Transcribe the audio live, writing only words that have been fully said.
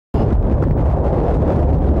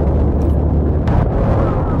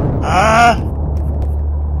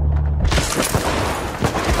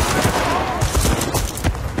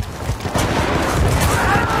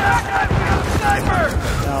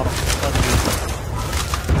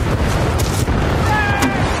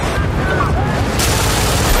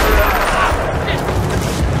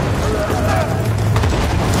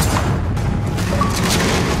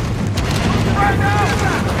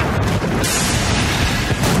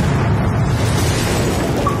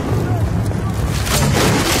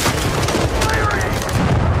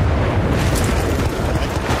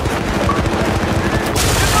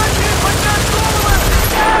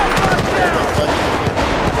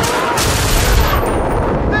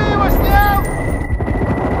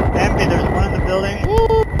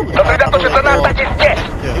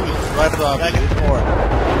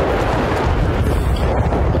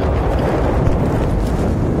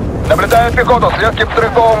пехоту с легким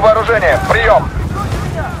стрелковым вооружением. Прием!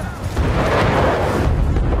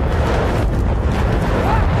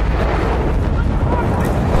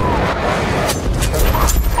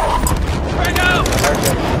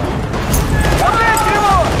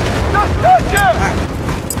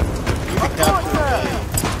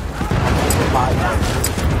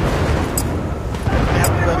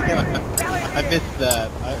 I missed that.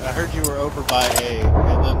 I heard you were over by A,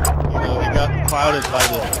 and then, you know, it got clouded by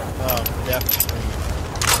the death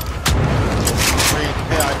screen.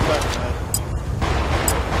 Yeah, I got that.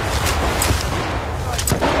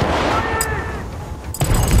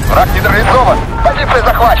 Враг нейтрализован. Позиция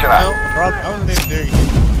захвачена. No, I wasn't even there yet.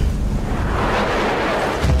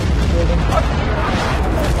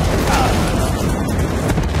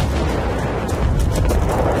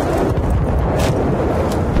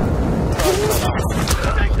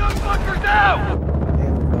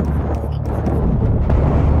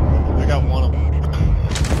 I got one of them.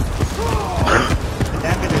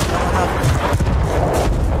 Damn it, there's no one else.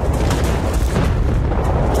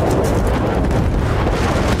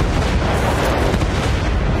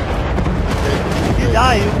 You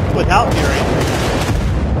die without me or anything.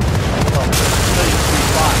 Well, so you can be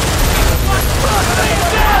fine.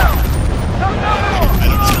 I don't know.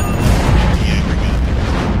 The aggregate.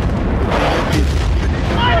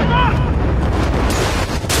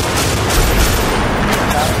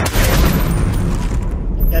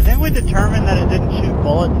 Yeah, I think we determined that it didn't shoot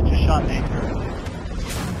bullets, it just shot anchor.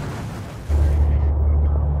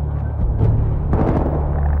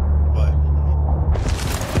 But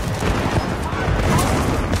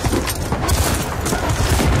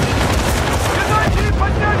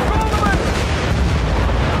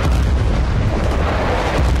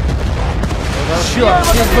Черт,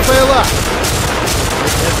 нет БПЛА!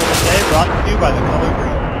 Today brought to you by the color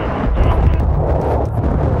green.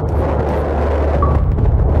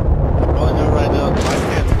 All I know right now is I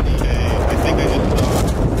can't see I think I just saw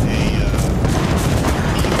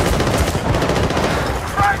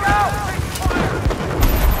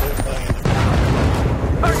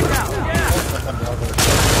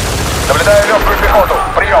Наблюдаю легкую пехоту.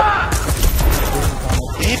 Прием!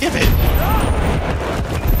 Damn it!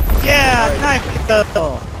 Yeah, nice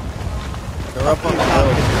kill! They're up on the hill.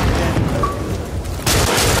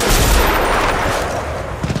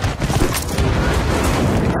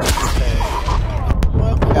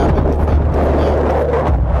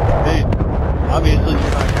 Hey, obviously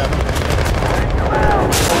you're not Captain.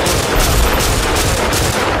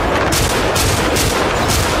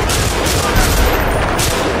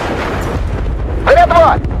 Заряд 2!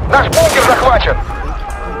 Наш бункер захвачен!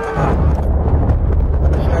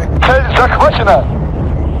 Цель захвачена!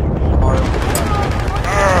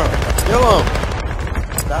 Kill him!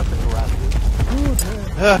 That's aggressive.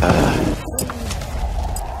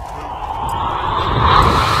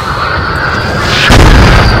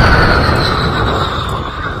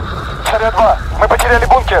 Заряд 2! Мы потеряли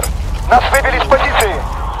бункер! Нас выбили с позиции!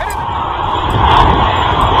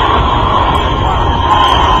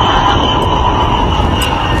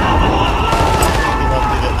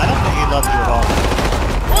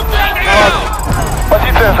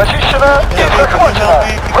 Позиция зачищена и захвачена!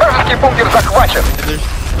 Вражеский бункер захвачен!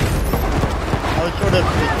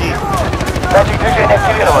 Датчик движения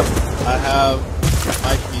активирован! I have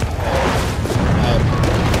my key.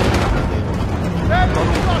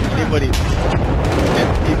 Anybody can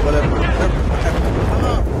see whatever.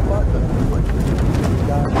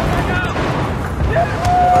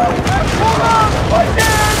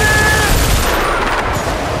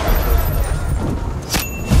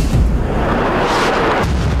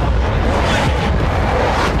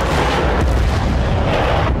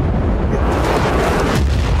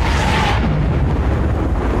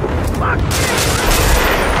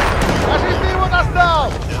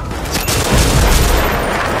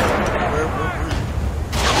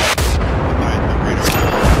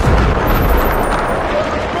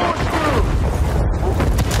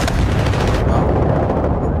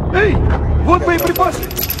 Вот боеприпасы!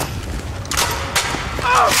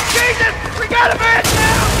 Oh, Jesus! We got a man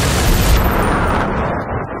now!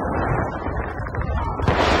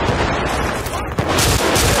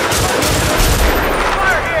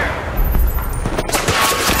 Fire here!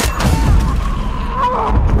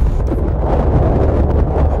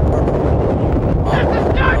 There's a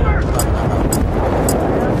sniper!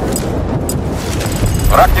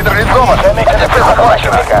 Враг нейтрализован! Позиция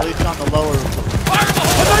захвачена! At least on the lower.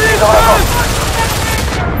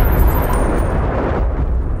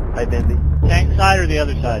 Hi, Bendy. Tank side or the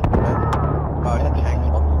other side? Oh, yeah, tank.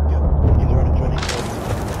 Either one.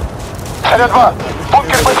 Заряд 2!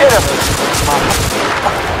 Бункер потерян!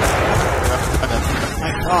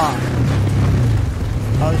 My car.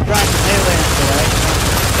 I was driving aliens today.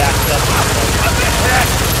 Backed up.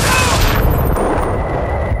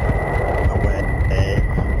 No way.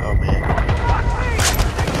 Oh man.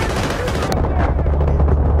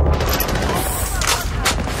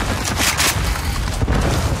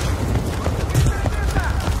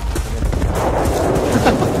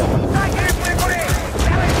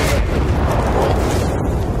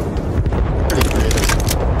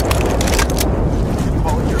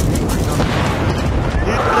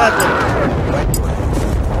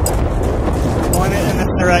 Point it in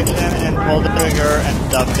this direction and pull the trigger and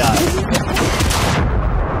stuff dies.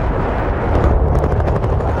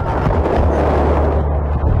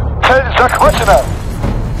 Цель захвачена!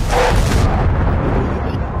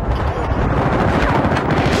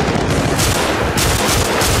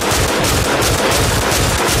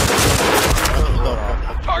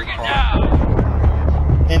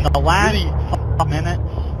 In the last minute,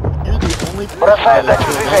 you're the only person Бросает that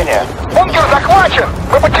датчик движения. Бункер захвачен!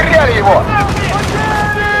 Мы потеряли его!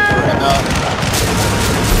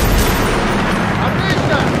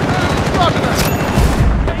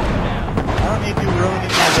 I don't need you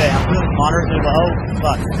ruining my day. I'm doing monitors and oh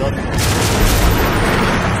fuck, building.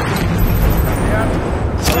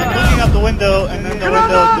 So I'm looking out the window and then the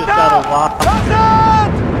window just got a lock.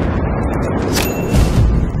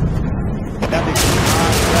 That makes me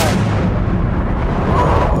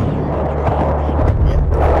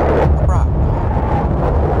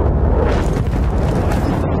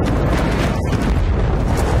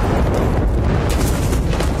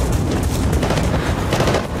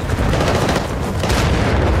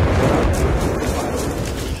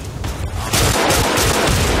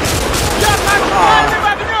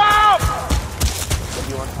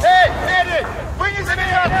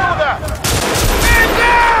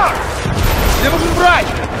Мне нужен врач!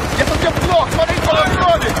 Я совсем плохо, смотри, полон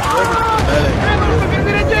крови! Мне нужно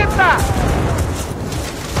перезарядиться!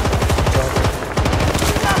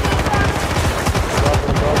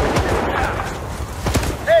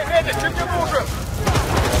 Эй, медик, ты мне нужен!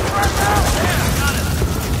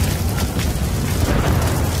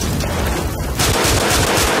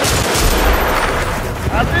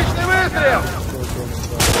 Отличный выстрел!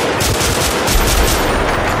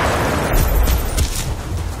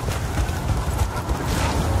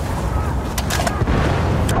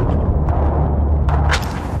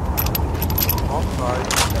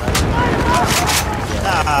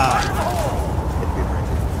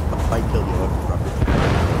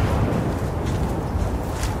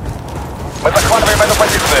 Мы захватываем эту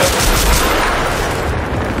позицию.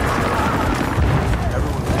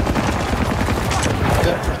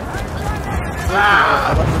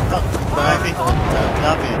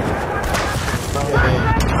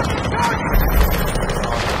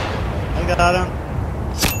 I got him.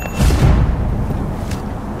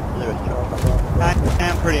 I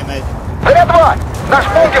am pretty amazing. Заряд 2! Наш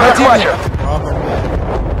бункер захвачен!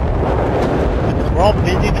 We're all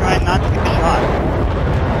busy trying not to get shot.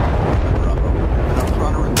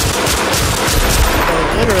 So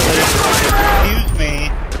literally, excuse me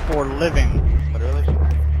for living. Literally?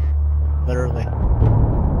 Literally.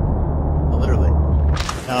 Oh, literally.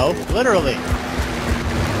 No, literally.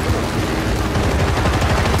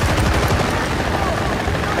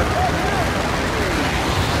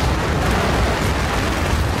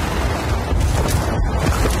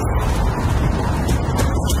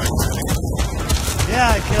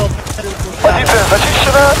 Yeah, I killed. Позиция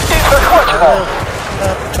зачищена и захвачена.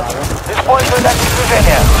 Используй датчик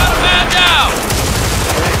движения.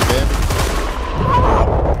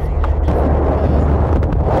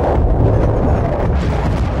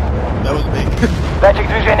 Датчик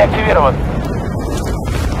движения активирован.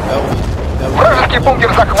 Вражеский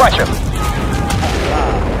бункер захвачен.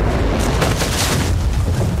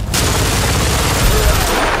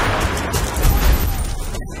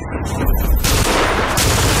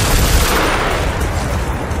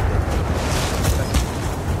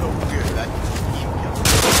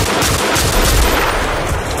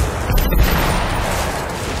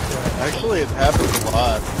 Actually, it happens a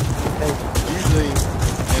lot. Usually,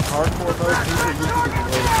 in hardcore mode, people use it as a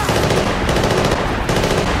way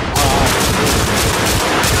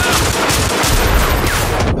to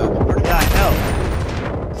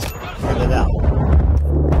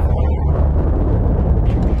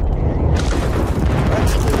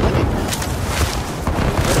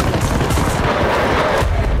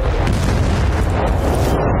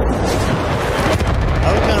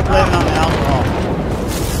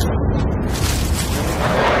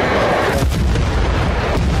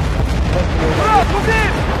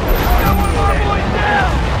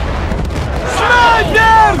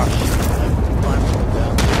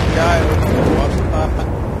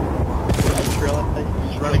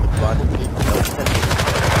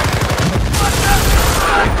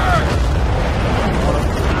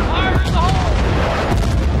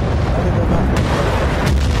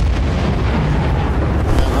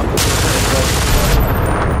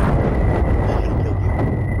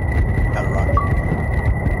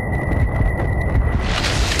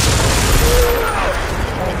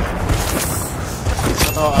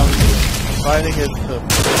think it's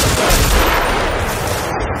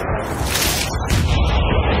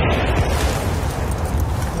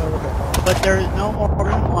but there is no more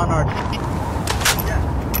room on our team. Yeah,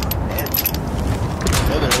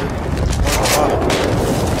 there is.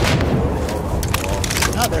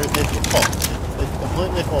 No, it's full. It's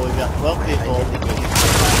completely full. We've got 12 people.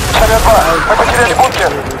 Солярба, мы потеряли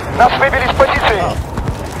бункер. Нас выбили с позиции.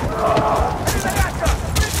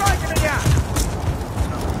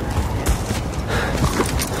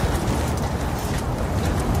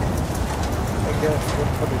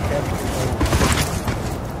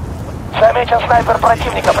 Замечен снайпер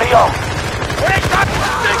противника. Прием. Take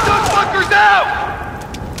those fuckers out!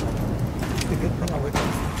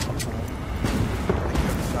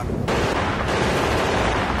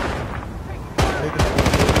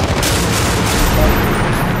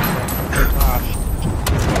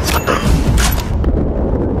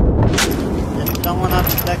 There's someone on the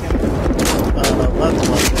second level up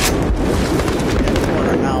there. In the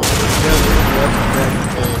corner now.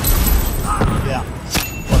 Yeah.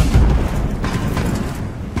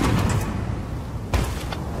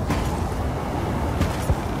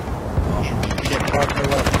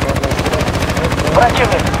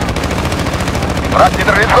 Противник. Враг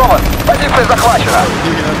нейтрализован. Позиция захвачена.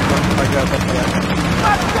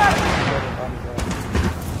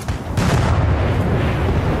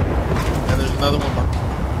 And there's another one.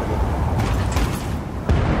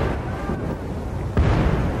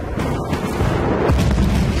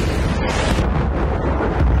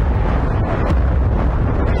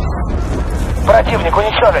 Противник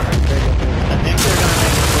уничтожен. I think they're gonna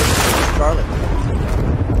make a push to Scarlet.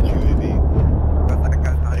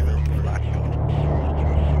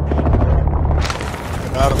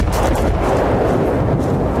 Got him.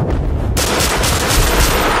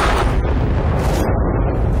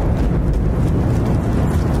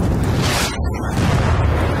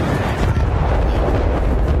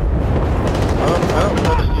 I don't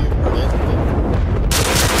know that you are in. I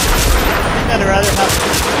think I'd rather have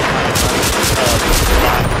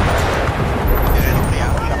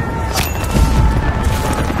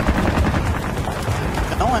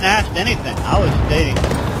no one asked anything. I was stating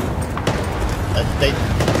a statement.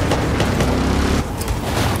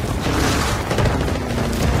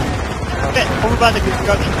 Okay, over by the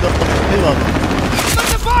construction building, two of them. Let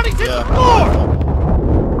the bodies hit the floor!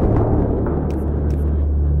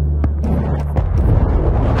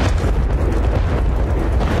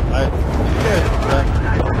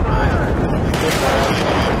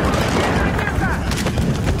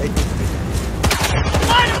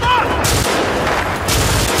 Light him up!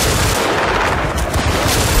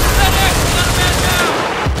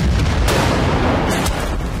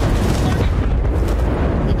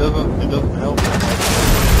 It doesn't help.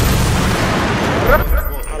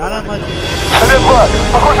 Not unless you... Солярба,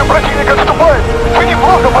 похоже, противник отступает. Вы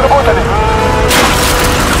неплохо поработали.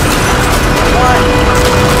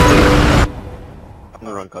 I'm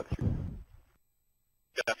gonna run cut through.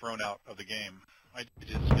 Got thrown out of the game. I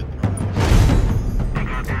just get thrown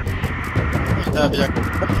out.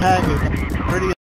 Tag is pretty